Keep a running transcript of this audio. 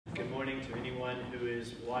morning to anyone who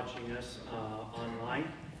is watching us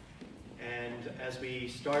online. And as we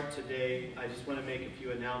start today, I just want to make a few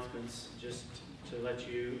announcements just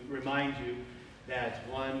to remind you that,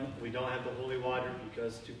 one, we don't have the holy water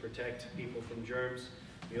because to protect people from germs.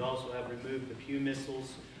 We also have removed the pew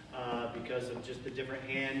missals because of just the different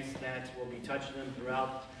hands that will be touching them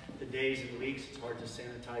throughout the days and weeks. It's hard to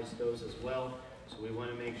sanitize those as well. So we want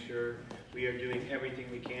to make sure we are doing everything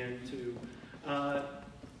we can to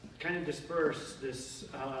kind of disperse this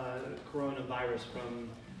coronavirus from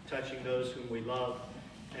touching those whom we love.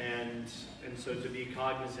 And so to be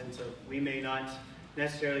cognizant of, we may not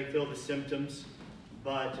necessarily feel the symptoms,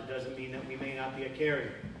 but it doesn't mean that we may not be a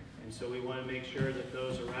carrier. And so we want to make sure that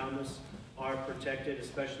those around us are protected,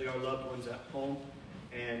 especially our loved ones at home.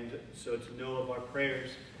 And so to know of our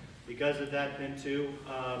prayers. Because of that, then too,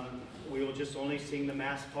 we will just only sing the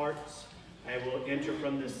Mass parts. I will enter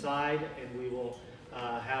from this side, and we will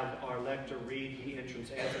have our lector read the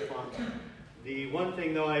entrance antiphon. The one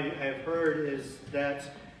thing, though, I have heard is that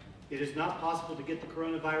it is not possible to get the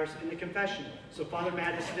coronavirus in the confessional. So Father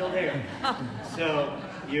Matt is still there. So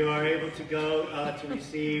you are able to go to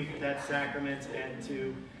receive that sacrament and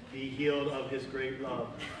to be healed of his great love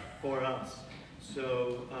for us.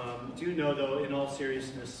 So do know, though, in all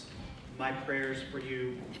seriousness, my prayers for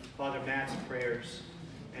you, Father Matt's prayers,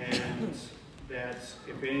 and that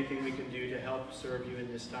if anything we can do to help serve you in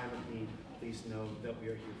this time of need, please know that we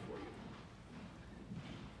are here for you.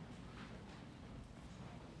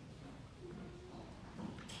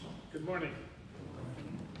 Good morning.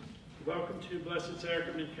 Welcome to Blessed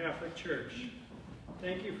Sacrament Catholic Church.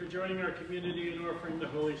 Thank you for joining our community in offering the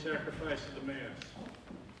Holy Sacrifice of the Mass.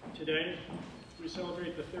 Today, we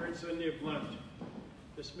celebrate the third Sunday of Lent.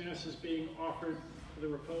 This Mass is being offered for the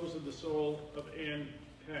repose of the soul of Anne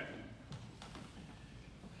Patton.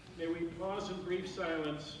 May we pause in brief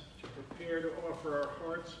silence to prepare to offer our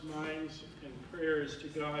hearts, minds, and prayers to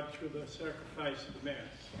God through the sacrifice of the Mass.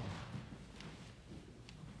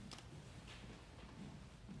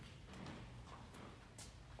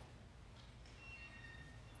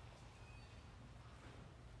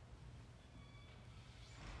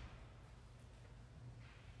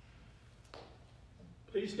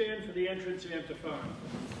 Please stand for the entrance antiphon.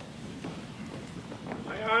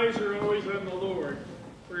 My eyes are always on the Lord,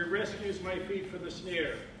 for he rescues my feet from the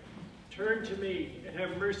snare. Turn to me and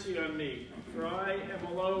have mercy on me, for I am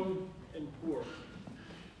alone and poor.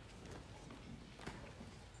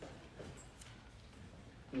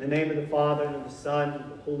 In the name of the Father, and of the Son, and of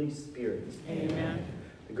the Holy Spirit. Amen.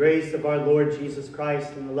 The grace of our Lord Jesus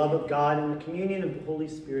Christ, and the love of God, and the communion of the Holy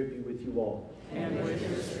Spirit be with you all. And with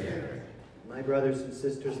your spirit. My brothers and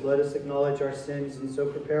sisters, let us acknowledge our sins and so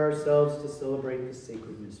prepare ourselves to celebrate the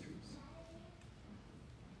sacred mysteries.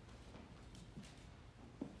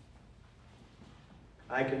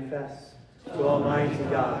 I confess to Almighty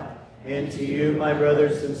God and to you, my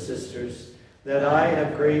brothers and sisters, that I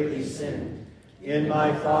have greatly sinned in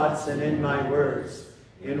my thoughts and in my words,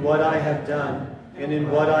 in what I have done and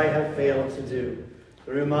in what I have failed to do,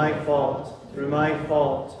 through my fault, through my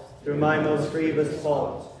most grievous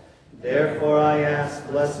fault. Therefore I ask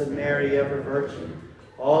Blessed Mary, ever Virgin,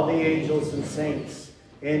 all the angels and saints,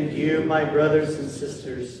 and you, my brothers and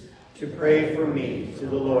sisters, to pray for me to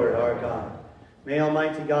the Lord our God. May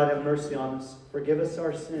Almighty God have mercy on us, forgive us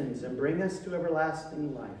our sins, and bring us to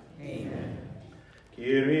everlasting life. Amen.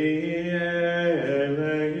 Kyrie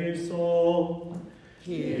eleison.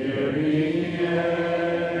 Kyrie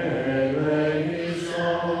eleison.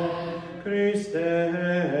 Christe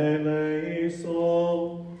eleison.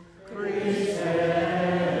 Christe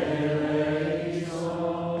eleison.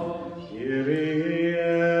 Kyrie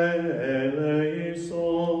eleison.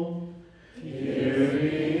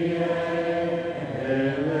 Kyrie eleison.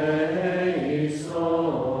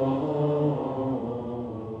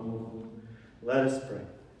 Let us pray.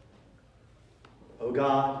 O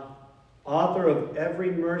God, author of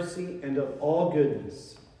every mercy and of all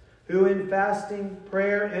goodness, who in fasting,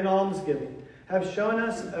 prayer, and almsgiving have shown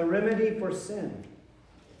us a remedy for sin,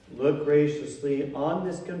 look graciously on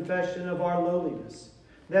this confession of our lowliness,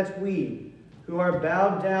 that we, who are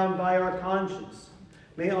bowed down by our conscience,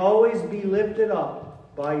 may always be lifted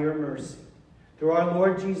up by your mercy. Through our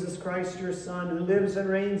Lord Jesus Christ, your Son, who lives and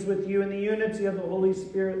reigns with you in the unity of the Holy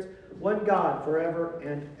Spirit, one God, forever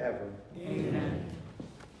and ever. Amen.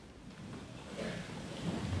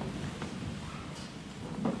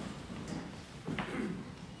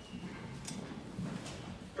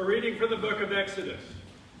 A reading from the book of Exodus.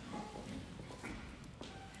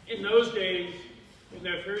 In those days, in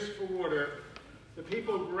their thirst for water, the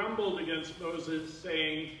people grumbled against Moses,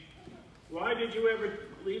 saying, Why did you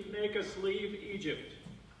make us leave Egypt?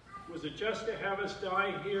 Was it just to have us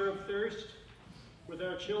die here of thirst with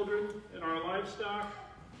our children and our livestock?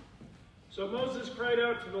 So Moses cried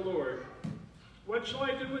out to the Lord, "What shall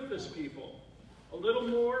I do with this people? A little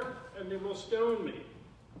more, and they will stone me."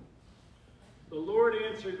 The Lord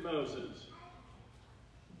answered Moses,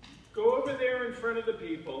 "Go over there in front of the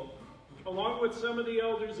people, along with some of the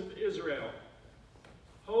elders of Israel,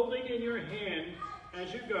 holding in your hand,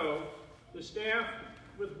 as you go, the staff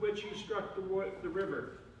with which you struck the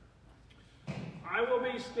river. I will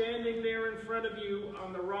be standing there in front of you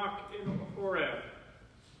on the rock in Horeb.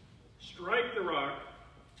 Strike the rock,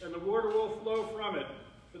 and the water will flow from it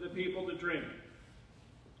for the people to drink."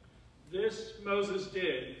 This Moses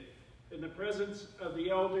did in the presence of the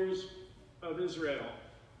elders of Israel.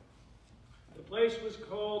 The place was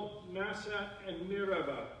called Massah and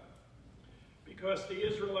Meribah, because the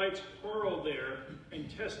Israelites quarreled there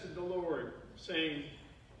and tested the Lord, saying,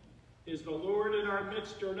 "Is the Lord in our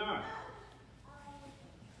midst or not?"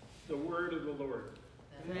 The word of the Lord.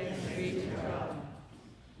 Thanks be to God.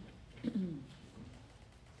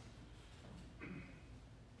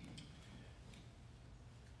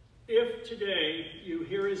 If today you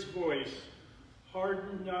hear his voice,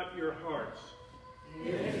 harden not your hearts.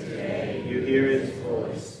 If today You hear his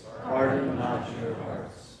voice, harden not your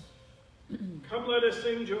hearts. Come, let us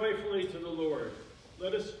sing joyfully to the Lord.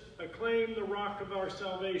 Let us acclaim the rock of our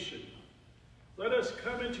salvation. Let us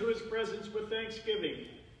come into his presence with thanksgiving.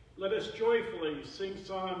 Let us joyfully sing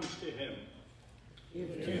psalms to him. if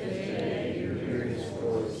today you Hear his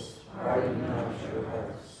voice, harden not your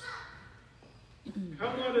hearts.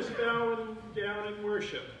 Come, let us bow down and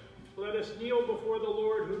worship. Let us kneel before the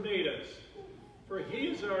Lord who made us. For he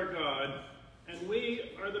is our God, and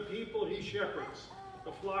we are the people he shepherds,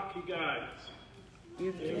 the flock he guides.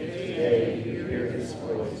 if Today you hear his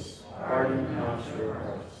voice, harden not your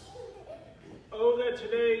hearts. Oh, that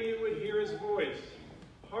today you would hear his voice.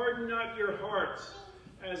 Harden not your hearts,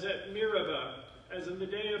 as at Meribah, as in the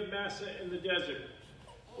day of Massah in the desert,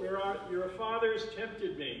 where your fathers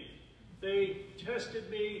tempted me. They tested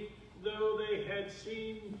me, though they had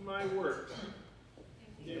seen my works.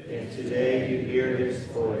 If today you hear his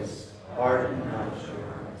voice, harden not your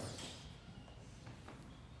hearts.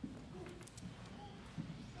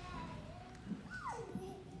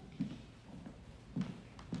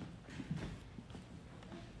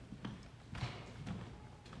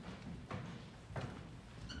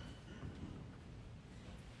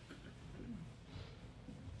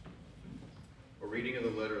 A reading of the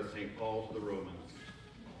letter of St. Paul to the Romans.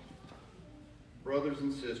 Brothers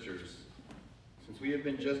and sisters, since we have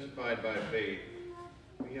been justified by faith,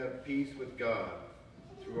 we have peace with God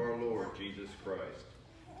through our Lord Jesus Christ,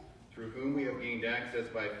 through whom we have gained access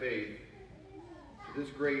by faith to this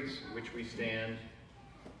grace in which we stand.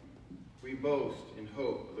 We boast in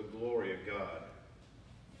hope of the glory of God.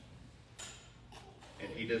 And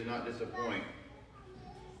he does not disappoint,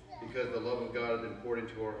 because the love of God has been poured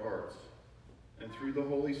into our hearts, and through the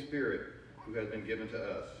Holy Spirit who has been given to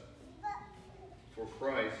us. For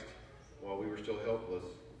Christ, while we were still helpless,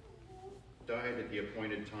 died at the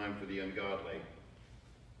appointed time for the ungodly.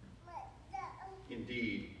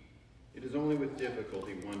 Indeed, it is only with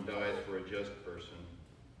difficulty one dies for a just person.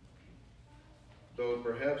 Though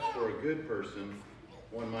perhaps for a good person,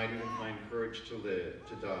 one might even find courage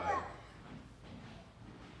to die.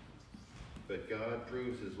 But God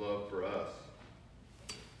proves his love for us,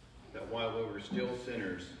 that while we were still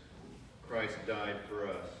sinners, Christ died for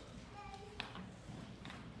us.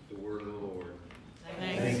 The word of the Lord.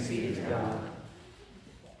 Thanks be to God.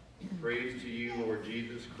 Praise to you, Lord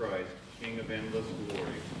Jesus Christ, King of endless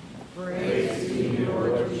glory. Praise to you,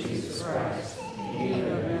 Lord Jesus Christ, King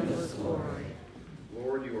of endless glory.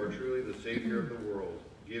 Lord, you are truly the Savior of the world.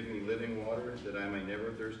 Give me living water that I may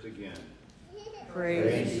never thirst again.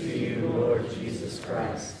 Praise to you, Lord Jesus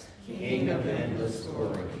Christ, King of endless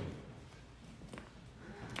glory.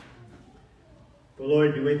 The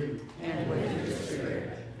Lord be with you. And with your spirit.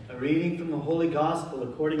 A reading from the Holy Gospel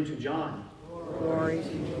according to John. Glory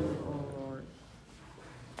to you, O Lord.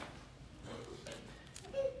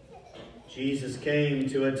 Jesus came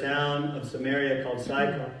to a town of Samaria called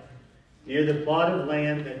Sychar, near the plot of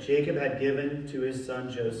land that Jacob had given to his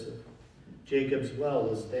son Joseph. Jacob's well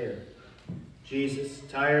was there. Jesus,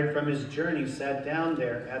 tired from his journey, sat down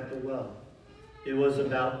there at the well. It was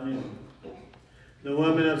about noon. The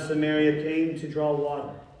woman of Samaria came to draw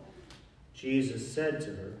water. Jesus said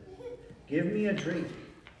to her, "Give me a drink."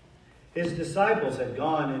 His disciples had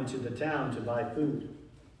gone into the town to buy food.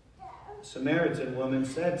 The Samaritan woman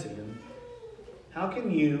said to him, "How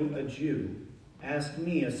can you, a Jew, ask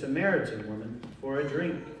me, a Samaritan woman, for a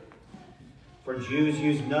drink. For Jews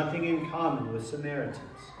use nothing in common with Samaritans.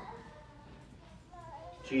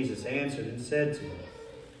 Jesus answered and said to him,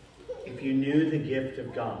 if you knew the gift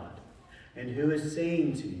of God, and who is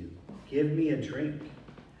saying to you, give me a drink,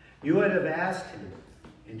 you would have asked him,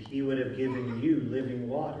 and he would have given you living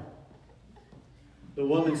water. The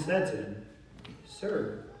woman said to him,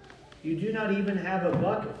 Sir, you do not even have a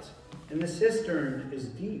bucket, and the cistern is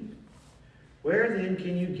deep. Where then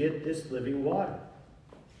can you get this living water?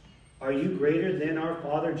 Are you greater than our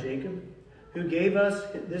father Jacob, who gave us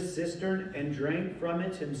this cistern and drank from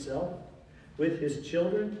it himself, with his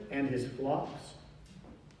children and his flocks?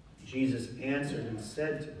 Jesus answered and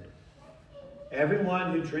said to her,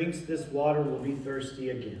 everyone who drinks this water will be thirsty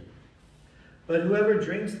again. But whoever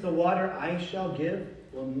drinks the water I shall give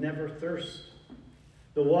will never thirst.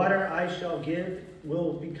 The water I shall give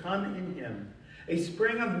will become in him a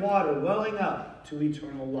spring of water welling up to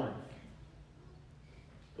eternal life.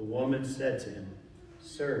 The woman said to him,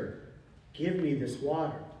 Sir, give me this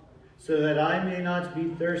water, so that I may not be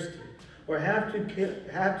thirsty, or have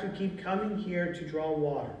to keep coming here to draw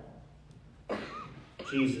water.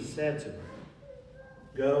 Jesus said to her,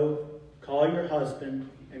 Go, call your husband,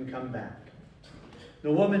 and come back.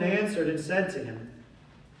 The woman answered and said to him,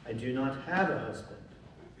 I do not have a husband.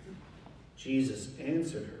 Jesus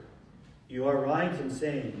answered her, You are right in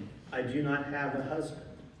saying, I do not have a husband.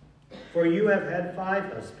 For you have had 5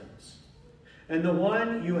 husbands, and the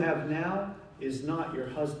one you have now is not your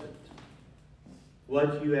husband.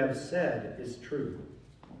 What you have said is true.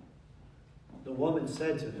 The woman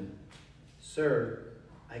said to him, Sir,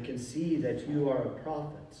 I can see that you are a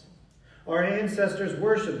prophet. Our ancestors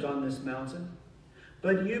worshipped on this mountain,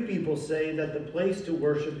 but you people say that the place to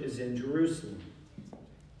worship is in Jerusalem.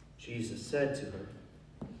 Jesus said to her,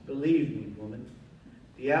 Believe me, woman,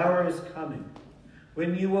 the hour is coming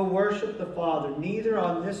when you will worship the Father neither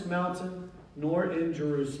on this mountain nor in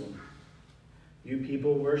Jerusalem. You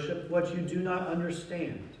people worship what you do not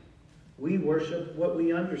understand. We worship what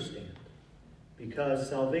we understand, because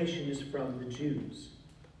salvation is from the Jews.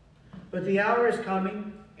 But the hour is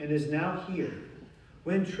coming, and is now here,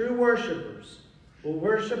 when true worshipers will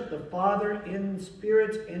worship the Father in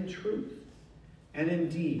spirit and truth. And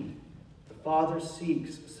indeed, the Father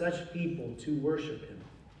seeks such people to worship him.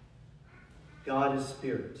 God is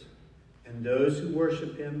spirit, and those who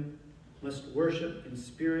worship him must worship in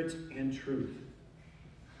spirit and truth.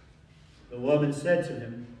 The woman said to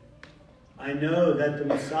him, I know that the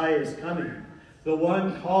Messiah is coming, the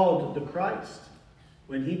one called the Christ.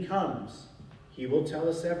 When he comes, he will tell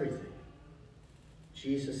us everything.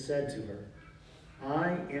 Jesus said to her, I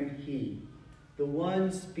am he, the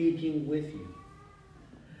one speaking with you.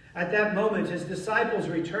 At that moment, his disciples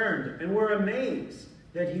returned and were amazed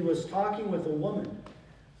that he was talking with a woman.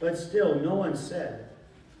 But still, no one said,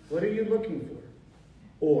 What are you looking for?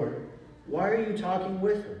 Or, why are you talking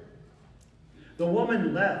with her? The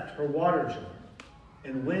woman left her water jar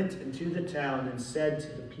and went into the town and said to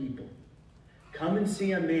the people, Come and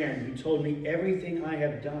see a man who told me everything I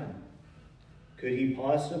have done. Could he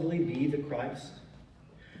possibly be the Christ?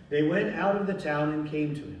 They went out of the town and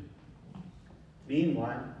came to him.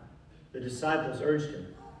 Meanwhile, the disciples urged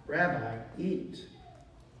him, Rabbi, eat.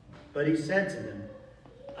 But he said to them,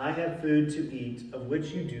 I have food to eat of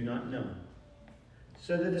which you do not know.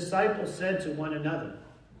 So the disciples said to one another,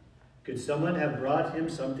 Could someone have brought him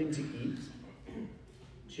something to eat?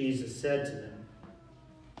 Jesus said to them,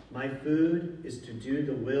 My food is to do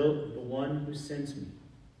the will of the one who sent me,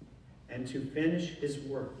 and to finish his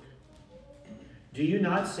work. Do you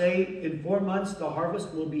not say, In 4 months the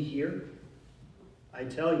harvest will be here? I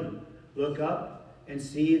tell you, look up and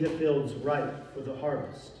see the fields ripe for the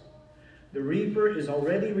harvest. The reaper is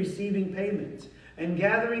already receiving payment and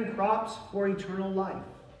gathering crops for eternal life,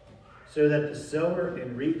 so that the sower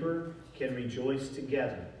and reaper can rejoice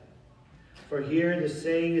together. For here the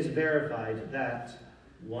saying is verified that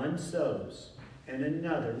one sows and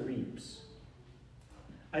another reaps.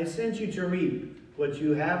 I sent you to reap what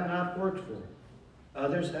you have not worked for.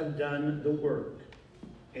 Others have done the work,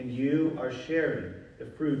 and you are sharing the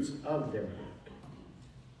fruits of their work.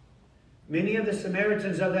 Many of the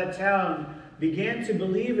Samaritans of that town began to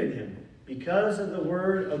believe in him because of the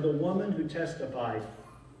word of the woman who testified,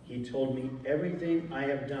 He told me everything I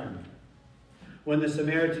have done. When the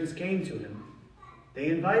Samaritans came to him, they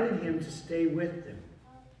invited him to stay with them,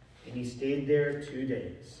 and he stayed there 2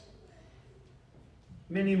 days.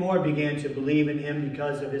 Many more began to believe in him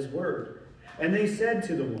because of his word. And they said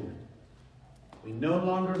to the woman, We no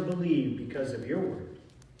longer believe because of your word,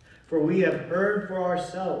 for we have heard for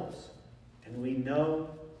ourselves, and we know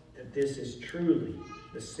that this is truly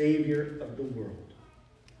the Savior of the world.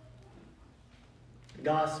 The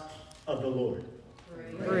Gospel of the Lord.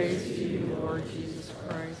 Praise to you, Lord Jesus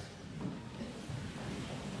Christ.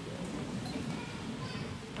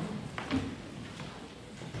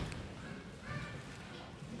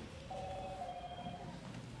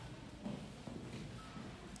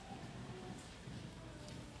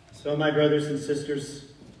 So, my brothers and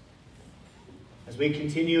sisters, as we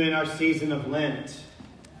continue in our season of Lent,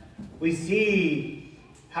 we see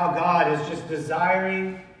how God is just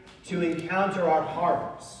desiring to encounter our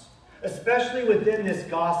hearts, especially within this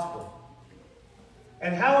gospel,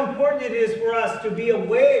 and how important it is for us to be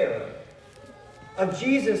aware of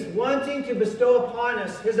Jesus wanting to bestow upon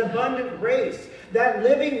us his abundant grace, that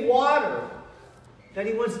living water that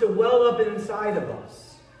he wants to well up inside of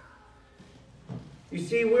us. You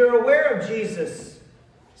see, we're aware of Jesus,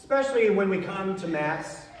 especially when we come to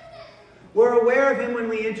Mass. We're aware of him when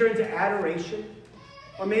we enter into adoration,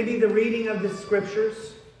 or maybe the reading of the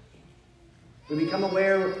Scriptures. We become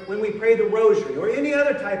aware when we pray the Rosary, or any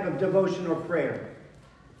other type of devotion or prayer,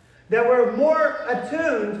 that we're more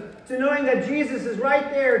attuned to knowing that Jesus is right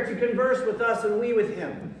there to converse with us and we with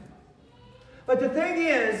him. But the thing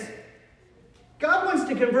is, God wants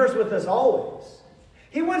to converse with us always.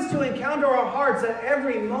 He wants to encounter our hearts at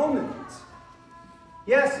every moment.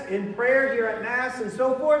 Yes, in prayer here at Mass and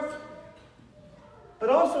so forth, but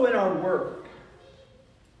also in our work,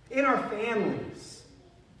 in our families,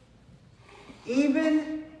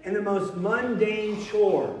 even in the most mundane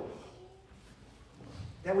chore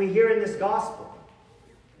that we hear in this gospel.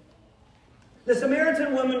 The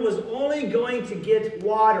Samaritan woman was only going to get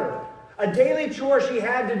water, a daily chore she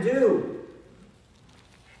had to do.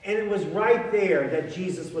 And it was right there that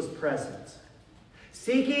Jesus was present,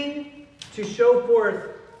 seeking to show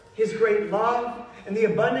forth his great love and the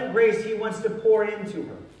abundant grace he wants to pour into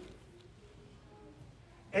her.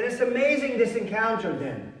 And it's amazing, this encounter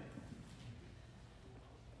then,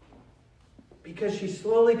 because she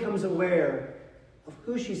slowly comes aware of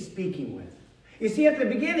who she's speaking with. You see, at the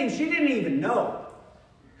beginning, she didn't even know.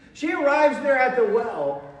 She arrives there at the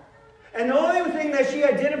well, and the only thing that she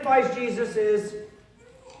identifies Jesus is,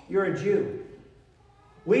 you're a Jew.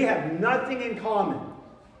 We have nothing in common.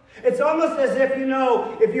 It's almost as if,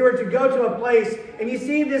 if you were to go to a place and you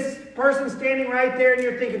see this person standing right there and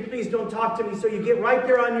you're thinking, please don't talk to me. So you get right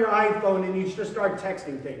there on your iPhone and you just start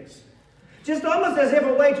texting things. Just almost as if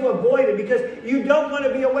a way to avoid it because you don't want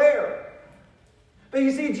to be aware. But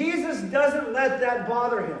you see, Jesus doesn't let that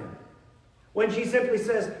bother him. When she simply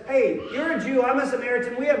says, hey, you're a Jew, I'm a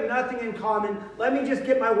Samaritan, we have nothing in common. Let me just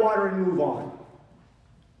get my water and move on.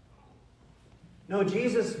 No,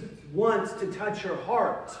 Jesus wants to touch her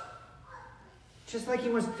heart, just like he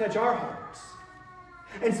wants to touch our hearts.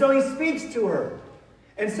 And so he speaks to her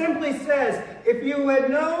and simply says, if you had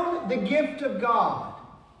known the gift of God,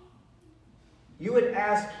 you would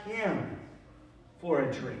ask him for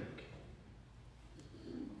a drink.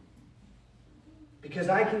 Because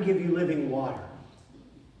I can give you living water.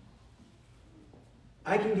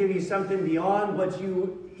 I can give you something beyond what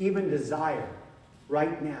you even desire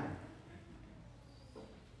right now.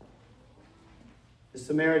 The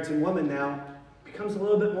Samaritan woman now becomes a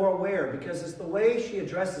little bit more aware because it's the way she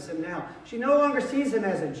addresses him now. She no longer sees him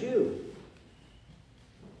as a Jew.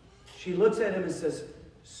 She looks at him and says,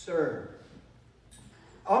 sir.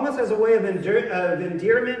 Almost as a way of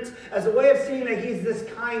endearment, as a way of seeing that he's this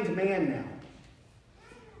kind man now.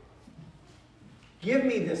 Give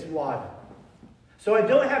me this water so I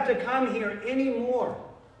don't have to come here anymore.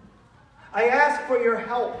 I ask for your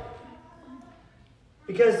help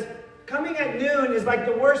because coming at noon is like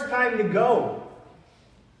the worst time to go.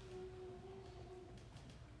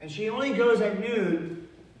 And she only goes at noon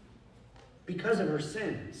because of her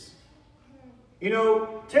sins.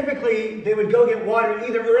 Typically they would go get water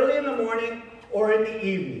either early in the morning or in the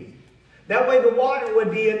evening. That way the water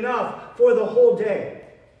would be enough for the whole day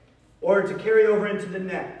or to carry over into the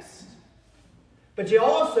next. But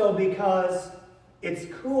also because it's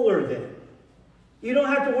cooler then. You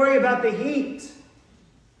don't have to worry about the heat.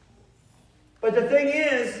 But the thing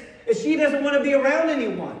is she doesn't want to be around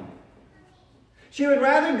anyone. She would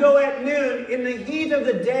rather go at noon in the heat of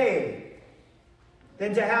the day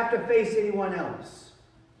than to have to face anyone else.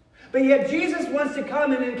 But yet Jesus wants to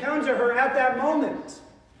come and encounter her at that moment.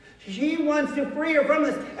 He wants to free her from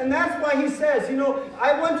this. And that's why he says,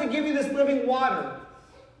 I want to give you this living water.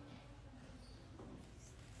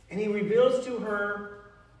 And he reveals to her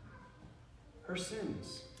her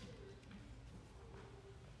sins.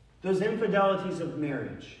 Those infidelities of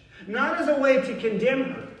marriage. Not as a way to condemn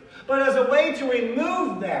her, but as a way to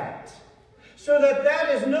remove that. So that that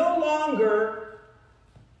is no longer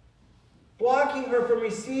blocking her from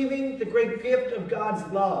receiving the great gift of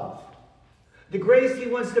God's love, the grace he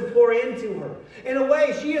wants to pour into her. In a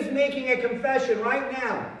way, she is making a confession right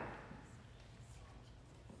now.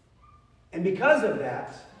 And because of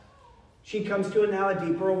that, she comes to now a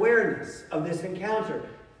deeper awareness of this encounter.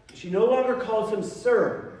 She no longer calls him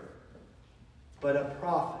sir, but a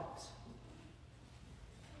prophet.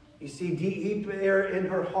 You see, deep there in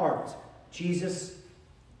her heart, Jesus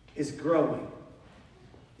is growing.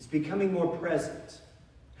 He's becoming more present.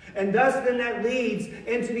 And thus then that leads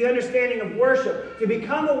into the understanding of worship, to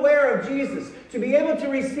become aware of Jesus, to be able to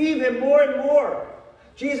receive him more and more.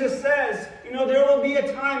 Jesus says, there will be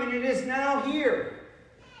a time, and it is now here,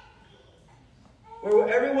 where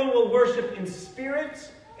everyone will worship in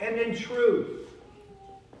spirit and in truth.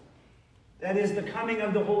 That is the coming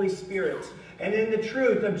of the Holy Spirit. And in the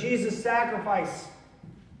truth of Jesus' sacrifice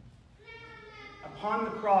upon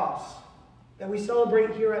the cross that we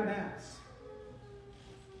celebrate here at Mass.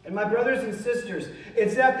 And my brothers and sisters,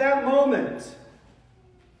 it's at that moment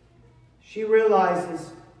she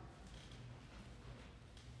realizes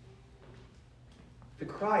the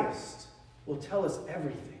Christ will tell us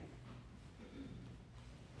everything.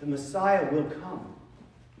 The Messiah will come.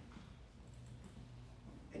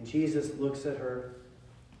 And Jesus looks at her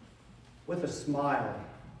with a smile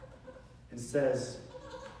and says,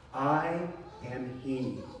 I am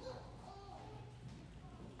he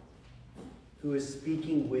who is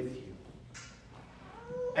speaking with you.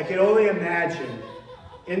 I can only imagine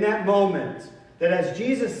in that moment that as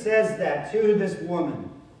Jesus says that to this woman,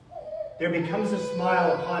 there becomes a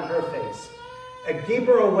smile upon her face, a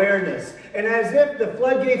deeper awareness, and as if the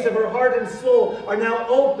floodgates of her heart and soul are now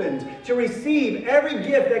opened to receive every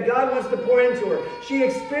gift that God wants to pour into her. She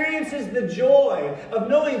experiences the joy of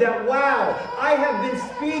knowing that, wow, I have been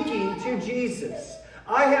speaking to Jesus.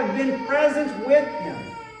 I have been present with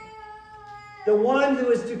him. The one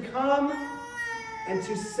who is to come and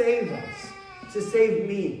to save us, to save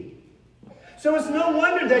me. So it's no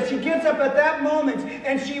wonder that she gets up at that moment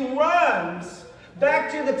and she runs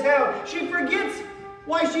back to the town. She forgets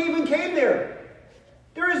why she even came there.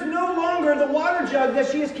 There is no longer the water jug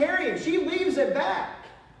that she is carrying. She leaves it back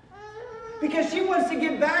because she wants to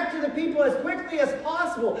get back to the people as quickly as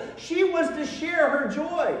possible. She wants to share her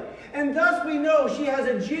joy. And thus we know she has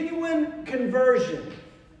a genuine conversion.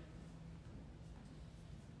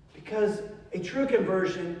 Because a true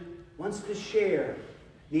conversion wants to share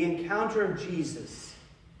the encounter of Jesus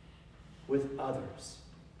with others.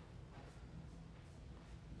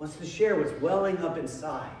 Wants to share what's welling up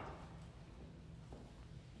inside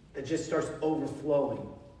that just starts overflowing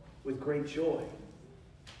with great joy.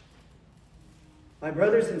 My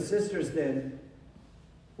brothers and sisters, then,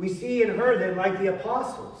 we see in her, then, like the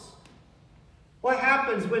apostles. What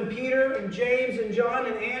happens when Peter and James and John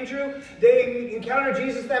and Andrew, they encounter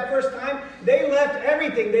Jesus that first time? They left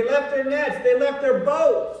everything. They left their nets. They left their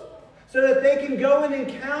boats so that they can go and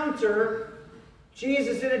encounter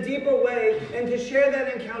Jesus in a deeper way and to share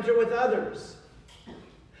that encounter with others.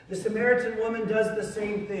 The Samaritan woman does the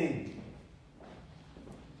same thing.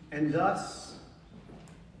 And thus,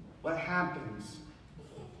 what happens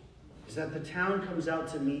is that the town comes out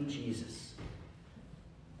to meet Jesus.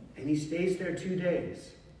 And he stays there 2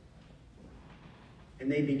 days.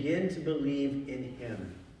 And they begin to believe in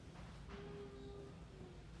him.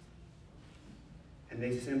 And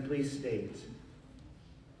they simply state,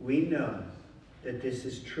 we know that this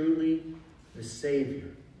is truly the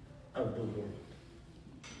Savior of the world.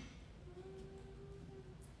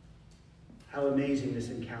 How amazing this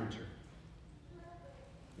encounter.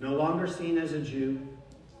 No longer seen as a Jew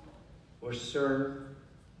or sir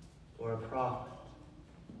or a prophet,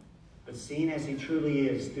 but seen as he truly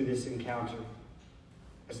is through this encounter,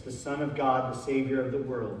 as the Son of God, the Savior of the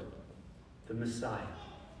world, the Messiah.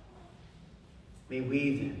 May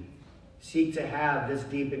we then seek to have this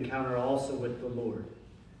deep encounter also with the Lord.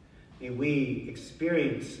 May we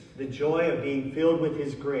experience the joy of being filled with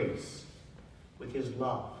his grace, with his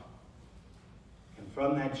love, and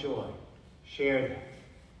from that joy, share that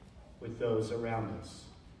with those around us.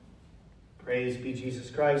 Praise be Jesus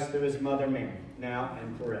Christ through his mother Mary, now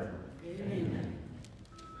and forever. Amen.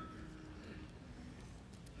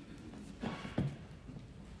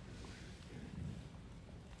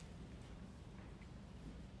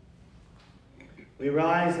 We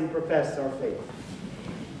rise and profess our faith.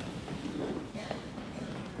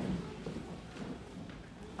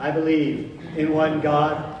 I believe in one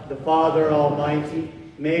God, the Father Almighty,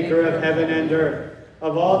 maker of heaven and earth,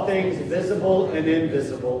 of all things visible and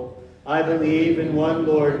invisible. I believe in one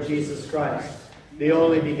Lord Jesus Christ, the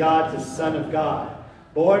only begotten Son of God,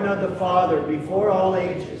 born of the Father before all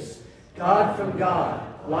ages, God from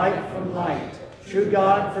God, light from light, true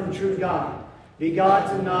God from true God,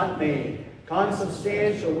 begotten, not made,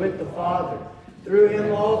 consubstantial with the Father. Through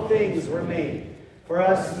him all things were made. For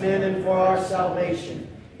us men and for our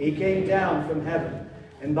salvation, he came down from heaven,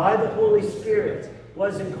 and by the Holy Spirit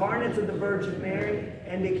was incarnate of the Virgin Mary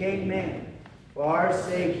and became man. For our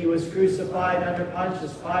sake he was crucified under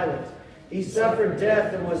Pontius Pilate. He suffered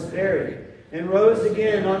death and was buried, and rose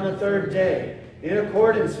again on the third day, in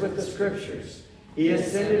accordance with the Scriptures. He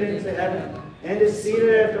ascended into heaven, and is seated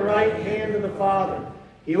at the right hand of the Father.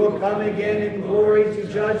 He will come again in glory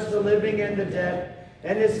to judge the living and the dead,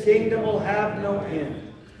 and his kingdom will have no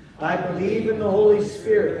end. I believe in the Holy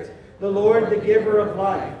Spirit, the Lord, the giver of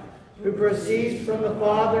life, who proceeds from the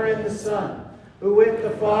Father and the Son, who with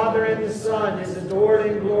the Father and the Son is adored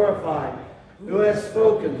and glorified, who has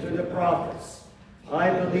spoken through the prophets. I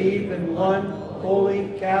believe in one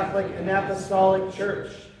holy, Catholic, and Apostolic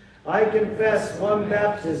Church. I confess one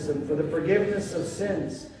baptism for the forgiveness of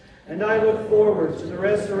sins, and I look forward to the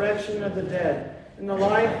resurrection of the dead and the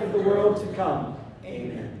life of the world to come.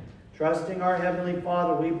 Amen. Trusting our Heavenly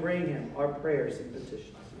Father, we bring him our prayers and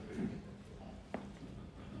petitions.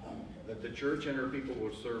 That the church and her people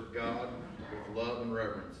will serve God with love and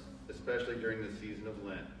reverence, especially during the season of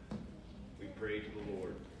Lent. We pray to the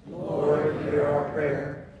Lord. Lord, hear our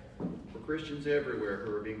prayer. For Christians everywhere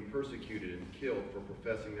who are being persecuted and killed for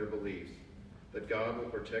professing their beliefs, that God will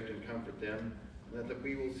protect and comfort them, and that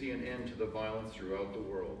we will see an end to the violence throughout the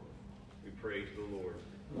world. We pray to the Lord.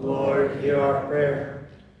 Lord, hear our prayer.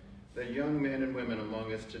 That young men and women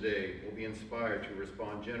among us today will be inspired to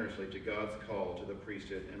respond generously to God's call to the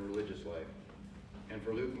priesthood and religious life. And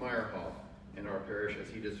for Luke Meyerhoff in our parish as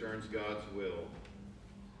he discerns God's will,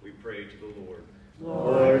 we pray to the Lord.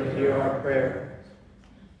 Lord, hear our prayer.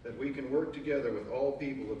 That we can work together with all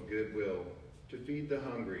people of goodwill to feed the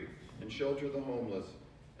hungry and shelter the homeless,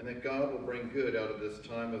 and that God will bring good out of this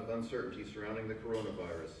time of uncertainty surrounding the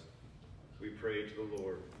coronavirus. We pray to the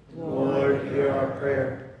Lord. Lord, hear our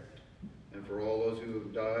prayer. And for all those who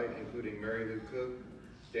have died, including Mary Lou Cook,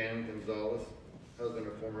 Dan Gonzalez, husband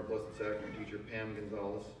of former Blessed Sacrament teacher Pam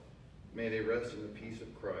Gonzalez, may they rest in the peace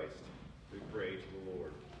of Christ. We pray to the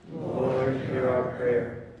Lord. Lord, hear our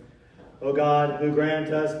prayer. O God, who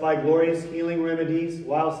grant us by glorious healing remedies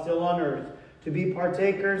while still on earth to be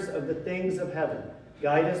partakers of the things of heaven,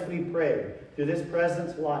 guide us, we pray, through this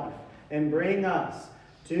present life, and bring us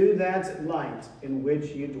to that light in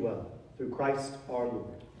which you dwell, through Christ our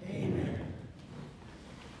Lord. Amen.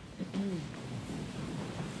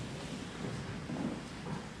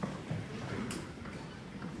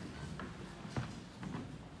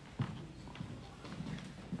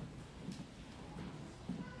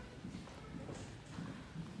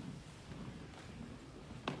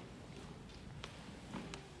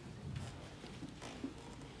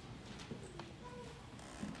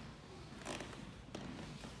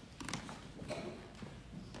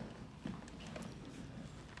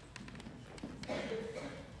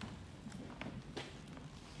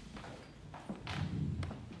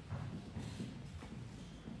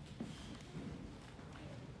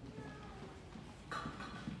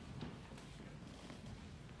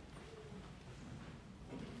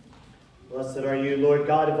 Blessed are you, Lord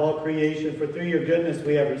God of all creation, for through your goodness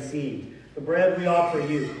we have received the bread we offer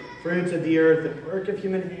you, fruits of the earth, the work of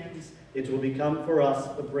human hands. It will become for us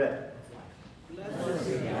the bread of life. Blessed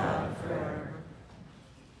be God forever.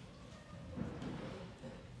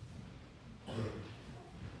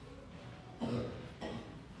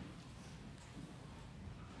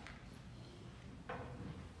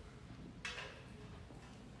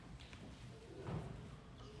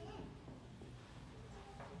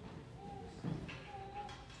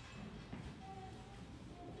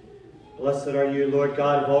 Blessed are you, Lord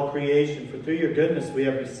God of all creation, for through your goodness we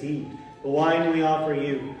have received the wine we offer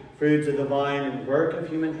you, fruits of the vine and work of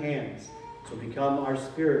human hands, to become our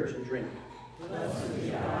spiritual drink. Blessed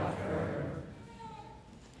be God forever.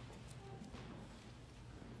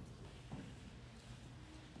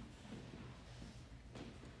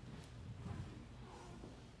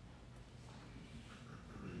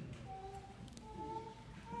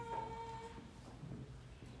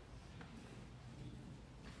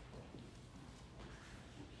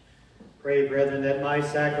 Pray, brethren, that my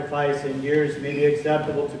sacrifice and yours may be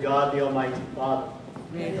acceptable to God the Almighty Father.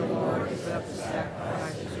 May the Lord accept the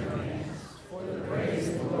sacrifice at your hands, for the praise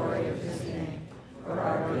and glory of his name, for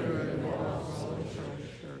our good and all of the Holy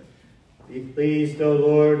Church. Be pleased, O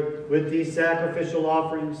Lord, with these sacrificial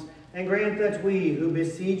offerings, and grant that we, who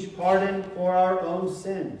beseech pardon for our own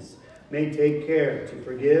sins, may take care to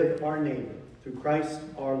forgive our neighbor, through Christ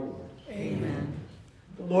our Lord. Amen.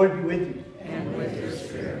 The Lord be with you. And with your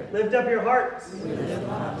spirit. Lift up your hearts. We lift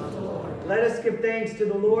up to the Lord. Let us give thanks to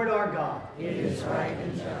the Lord our God. It is right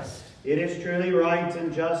and just. It is truly right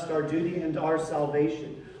and just, our duty and our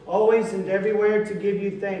salvation, always and everywhere to give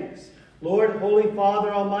you thanks, Lord, Holy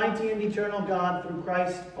Father, Almighty and eternal God, through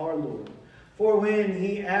Christ our Lord. For when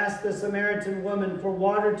he asked the Samaritan woman for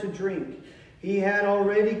water to drink, he had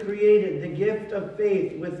already created the gift of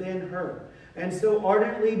faith within her, and so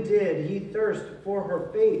ardently did he thirst for her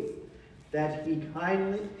faith that he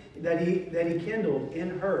kindled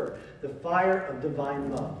in her the fire of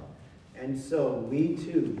divine love. And so we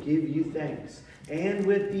too give you thanks, and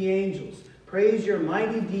with the angels praise your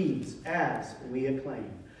mighty deeds as we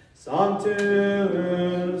acclaim.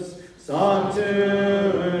 Sanctus,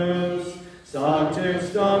 Sanctus,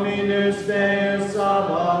 Sanctus Dominus Deus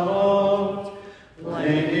Sabaoth,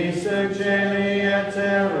 pleni celi et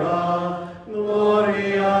terra,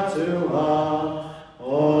 gloria tua,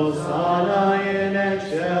 Hosanna in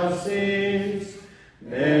excelsis,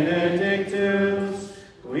 benedictus,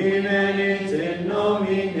 qui venit in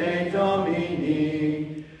nomine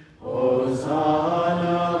Domini,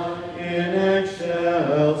 Hosanna in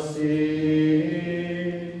excelsis.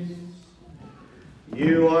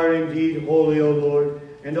 You are indeed holy, O Lord,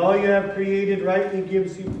 and all you have created rightly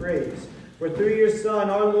gives you praise. For through your Son,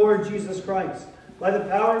 our Lord Jesus Christ, by the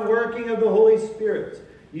power and working of the Holy Spirit,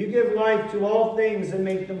 you give life to all things and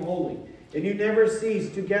make them holy. And you never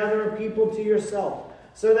cease to gather a people to yourself,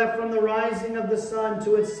 so that from the rising of the sun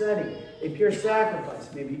to its setting, a pure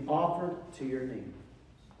sacrifice may be offered to your name.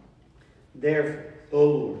 Therefore, O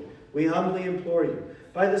Lord, we humbly implore you,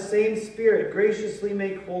 by the same Spirit, graciously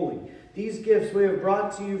make holy these gifts we have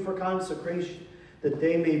brought to you for consecration, that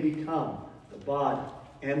they may become the body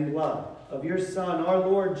and blood of your Son, our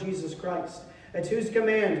Lord Jesus Christ, at whose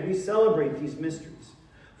command we celebrate these mysteries.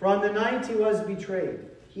 For on the night he was betrayed,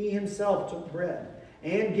 he himself took bread,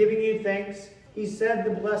 and giving you thanks, he said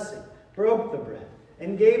the blessing, broke the bread,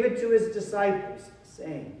 and gave it to his disciples,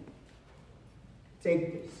 saying,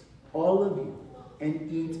 "Take this, all of you,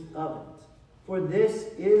 and eat of it. For this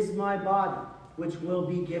is my body, which will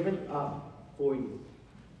be given up for you."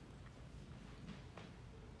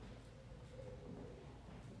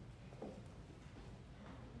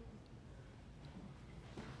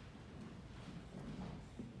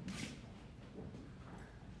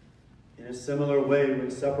 In a similar way, when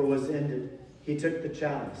supper was ended, he took the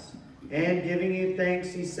chalice, and giving you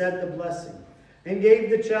thanks, he said the blessing, and gave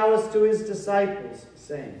the chalice to his disciples,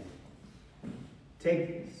 saying,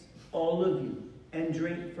 "Take this, all of you, and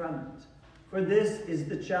drink from it. For this is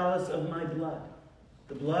the chalice of my blood,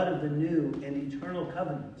 the blood of the new and eternal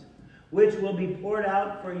covenant, which will be poured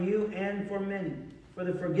out for you and for many, for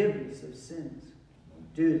the forgiveness of sins.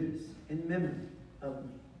 Do this in memory of me."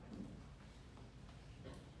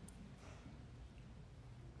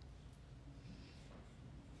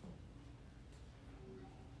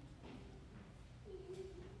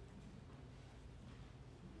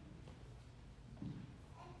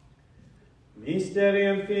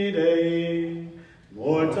 Mysterium Fidei,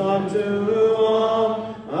 mortem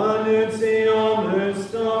tuum,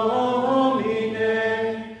 annuntiamus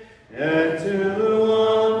Domine, et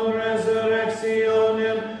tuum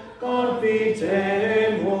resurrectionem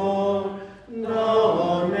confitemur,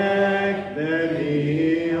 donec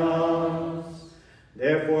venias.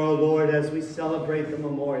 Therefore, O Lord, as we celebrate the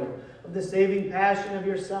memorial of the saving passion of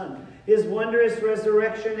your Son, his wondrous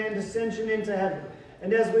resurrection and ascension into heaven,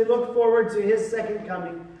 and as we look forward to his second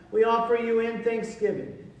coming, we offer you in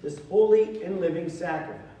thanksgiving this holy and living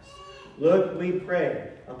sacrifice. Look, we pray,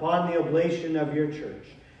 upon the oblation of your church,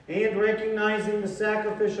 and recognizing the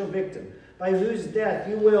sacrificial victim, by whose death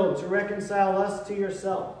you willed to reconcile us to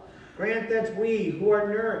yourself, grant that we, who are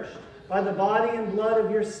nourished by the body and blood of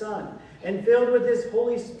your Son, and filled with his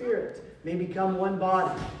Holy Spirit, may become one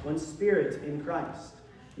body, one spirit in Christ.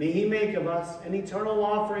 May he make of us an eternal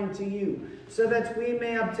offering to you, so that we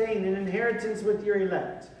may obtain an inheritance with your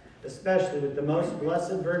elect, especially with the most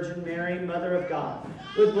blessed Virgin Mary, Mother of God,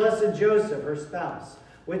 with blessed Joseph, her spouse,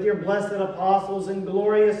 with your blessed apostles and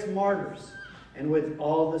glorious martyrs, and with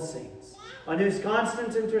all the saints, on whose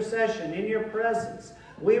constant intercession in your presence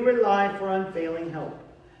we rely for unfailing help.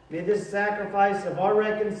 May this sacrifice of our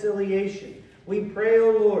reconciliation, we pray, O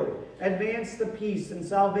Lord, advance the peace and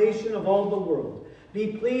salvation of all the world. Be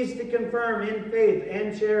pleased to confirm in faith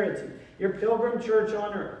and charity your pilgrim church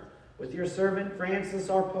on earth, with your servant Francis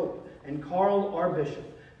our Pope and Carl our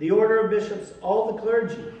Bishop, the order of bishops, all the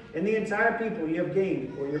clergy, and the entire people you have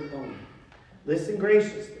gained for your own. Listen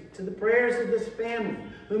graciously to the prayers of this family,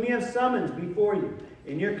 whom you have summoned before you.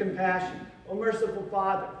 In your compassion, O merciful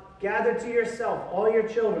Father, gather to yourself all your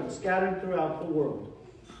children scattered throughout the world.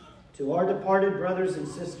 To our departed brothers and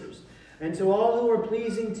sisters, and to all who are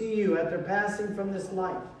pleasing to you at their passing from this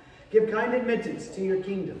life, give kind admittance to your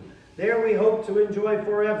kingdom. There we hope to enjoy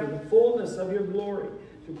forever the fullness of your glory,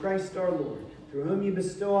 through Christ our Lord, through whom you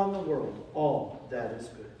bestow on the world all that is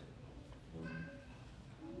good.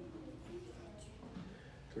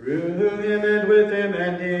 Through him and with him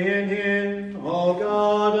and in him, O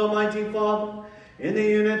God, Almighty Father, in the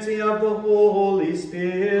unity of the Holy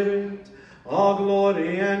Spirit, all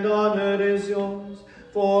glory and honor is yours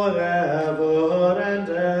forever and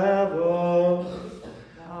ever.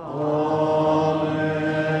 Amen.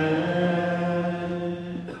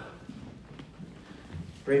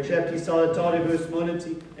 Precepti salutatoribus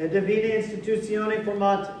moniti et divina institutione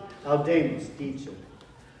formata audemus dicere.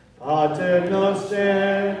 Pater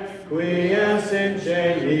noster, qui es in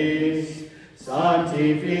celis,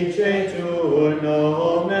 sanctificetur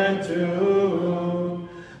nomen tuum,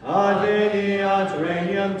 adveniat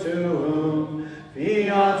regnum tuum,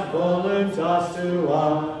 fiat voluntas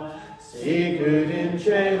tua, sicut in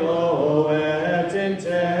cielo et in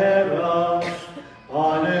terra.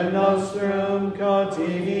 Panem nostrum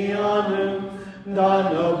quotidianum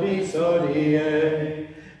da nobis hodie,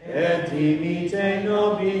 et dimite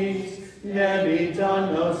nobis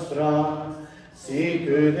debita nostra,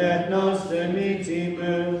 sicut et nos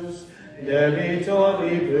dimitimus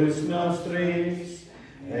debitoribus nostris,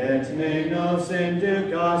 et ne nos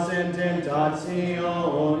inducas in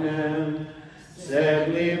tentationem,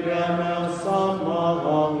 sed libera nos a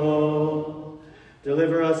malo.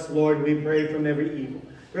 Deliver us, Lord, we pray, from every evil.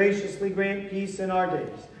 Graciously grant peace in our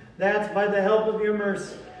days, that by the help of your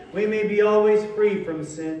mercy we may be always free from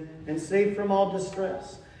sin and safe from all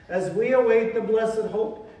distress, as we await the blessed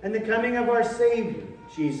hope and the coming of our Savior,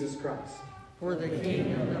 Jesus Christ. For the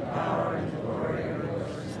kingdom, the power, and the glory are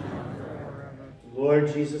yours now and forever.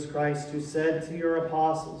 Lord Jesus Christ, who said to your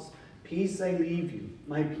apostles, "Peace I leave you,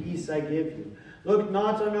 my peace I give you," look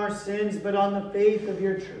not on our sins, but on the faith of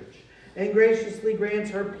your church, and graciously grant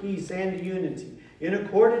her peace and unity, in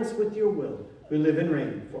accordance with your will, who live and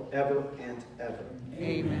reign forever and ever.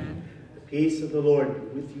 Amen. The peace of the Lord be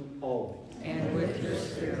with you always. And with your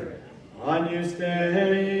spirit. Agnus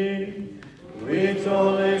Dei, qui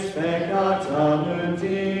tollis peccata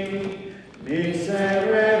mundi,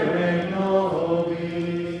 miserere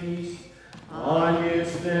nobis.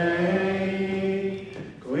 Agnus Dei,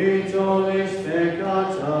 qui tollis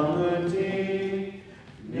peccata mundi,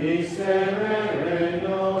 miserere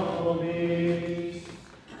nobis.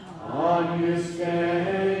 Agnus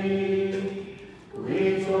Dei, qui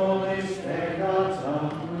tollis peccata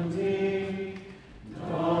mundi,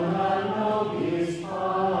 dona nobis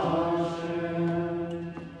pacem.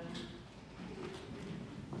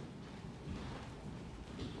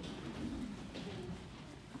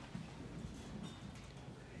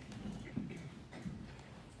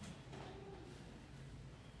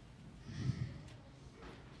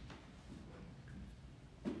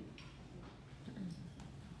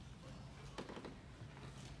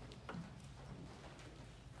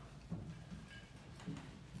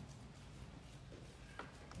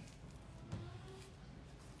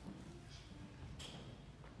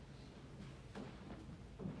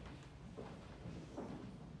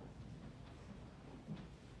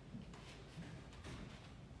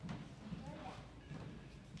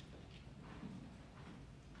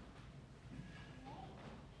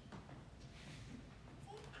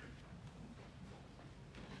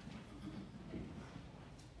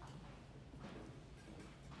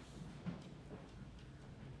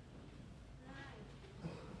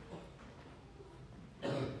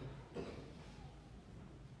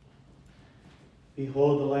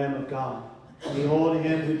 Behold the Lamb of God. Behold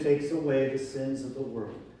him who takes away the sins of the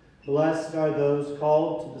world. Blessed are those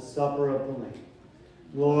called to the supper of the Lamb.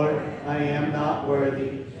 Lord, I am not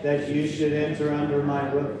worthy that you should enter under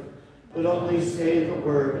my roof, but only say the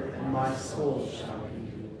word, and my soul shall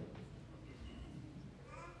be healed.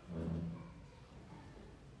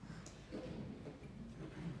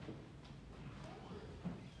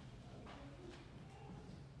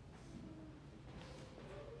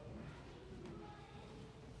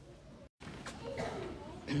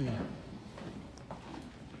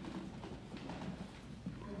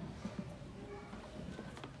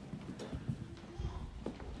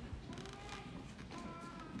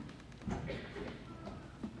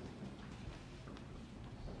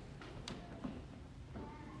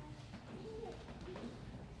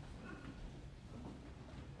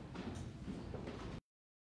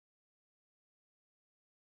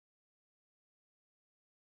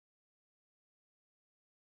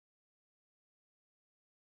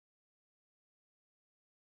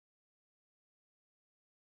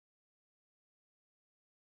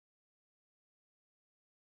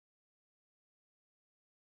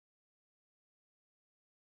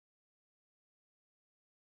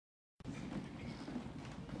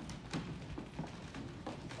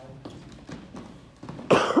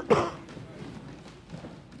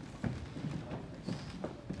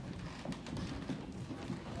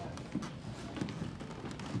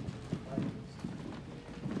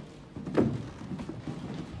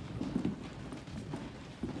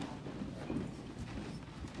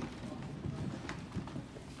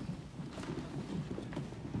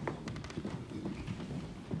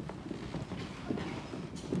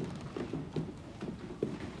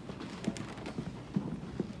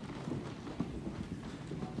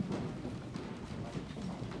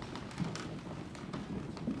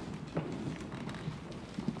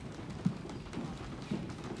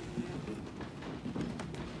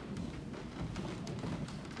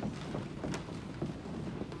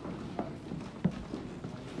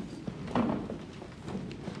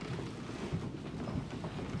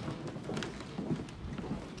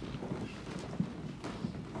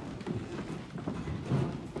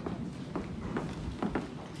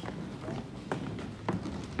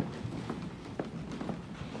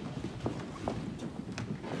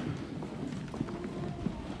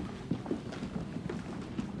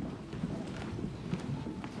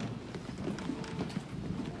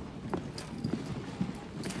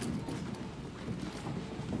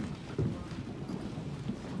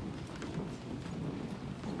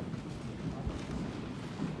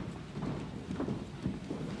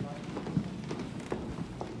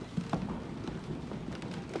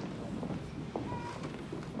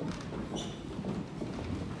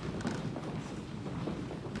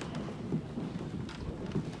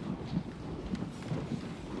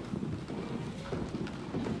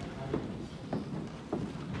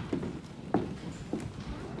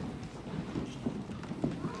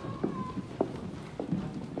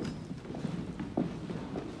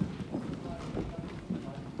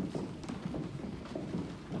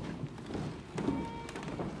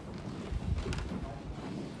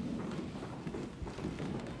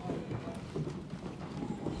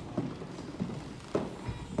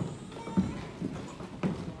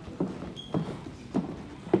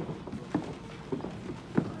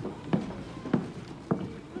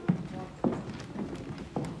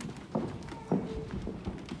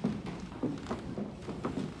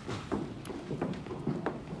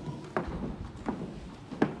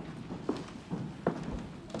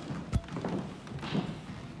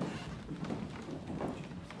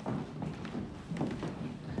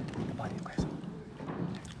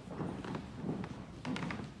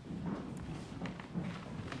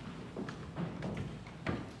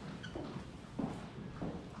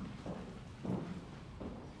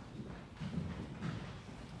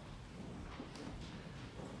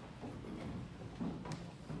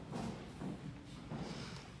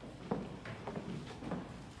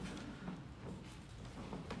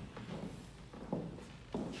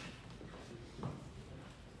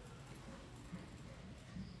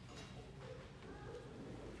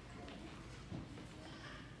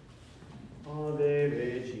 Ave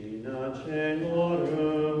Regina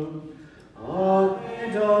Caelorum,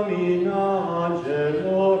 Ave Domina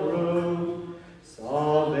Angelorum,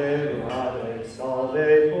 Salve Radix, Salve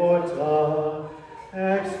Porta,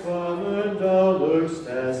 exclamanda lux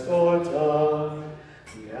est orta,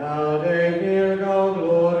 Iade Virgo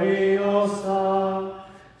gloriosa,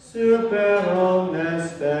 super omnes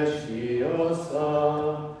speciosa,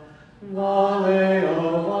 Vale o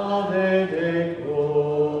Vale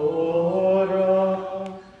decora,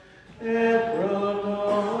 et pro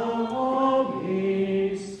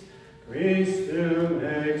nobis Christum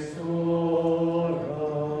exora.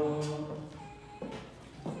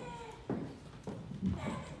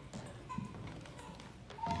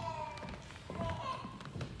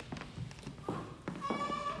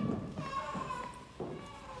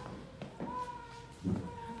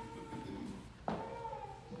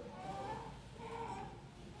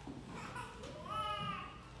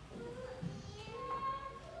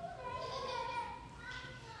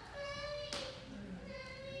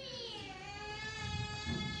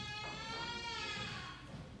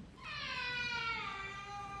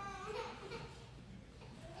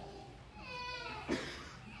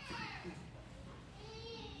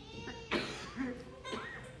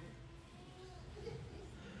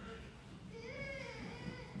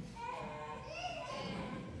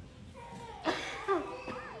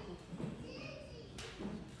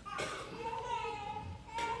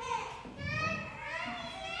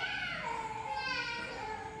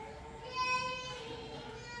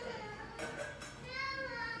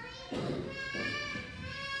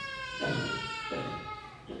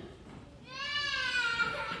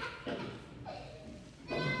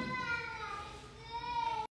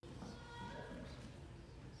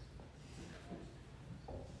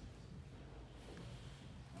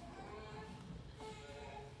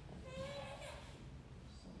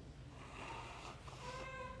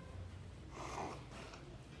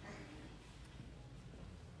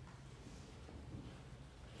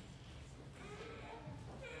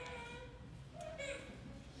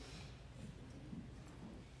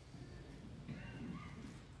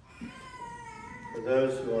 For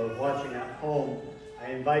those who are watching at home,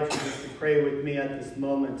 I invite you just to pray with me at this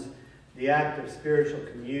moment the act of spiritual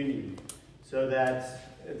communion, so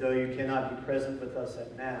that though you cannot be present with us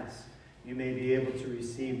at Mass, you may be able to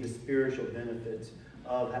receive the spiritual benefits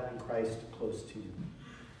of having Christ close to you.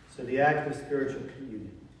 So the act of spiritual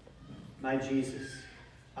communion. My Jesus,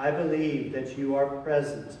 I believe that you are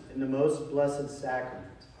present in the most blessed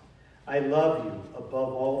sacrament. I love you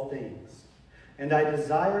above all things, and I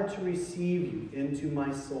desire to receive you into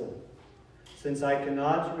my soul. Since I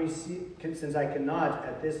cannot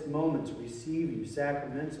at this moment receive you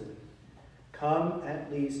sacramentally, come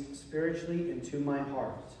at least spiritually into my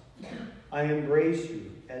heart. I embrace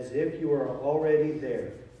you as if you are already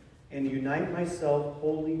there, and unite myself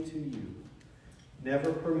wholly to you.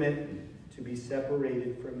 Never permit me to be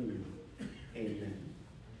separated from you. Amen.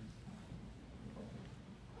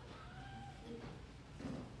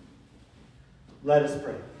 Let us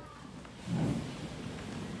pray.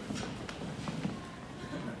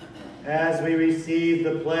 As we receive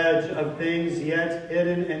the pledge of things yet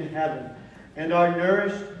hidden in heaven, and are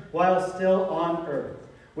nourished while still on earth,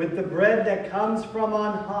 with the bread that comes from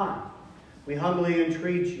on high, we humbly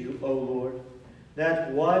entreat you, O Lord,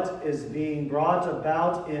 that what is being brought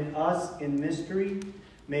about in us in mystery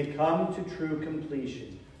may come to true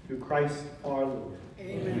completion through Christ our Lord.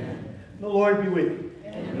 Amen. The Lord be with you.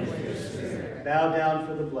 And with your spirit. Bow down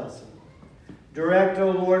for the blessing. Direct,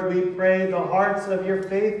 O Lord, we pray, the hearts of your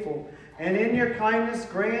faithful, and in your kindness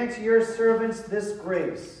grant your servants this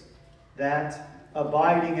grace, that,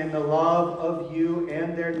 abiding in the love of you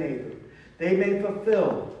and their neighbor, they may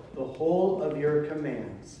fulfill the whole of your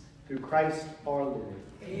commands, through Christ our Lord.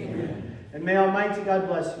 Amen. And may Almighty God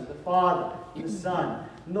bless you, the Father, and the Son,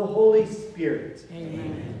 and the Holy Spirit.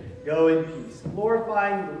 Amen. Go in peace,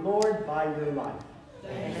 glorifying the Lord by your life.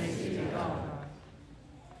 Thanks be to God.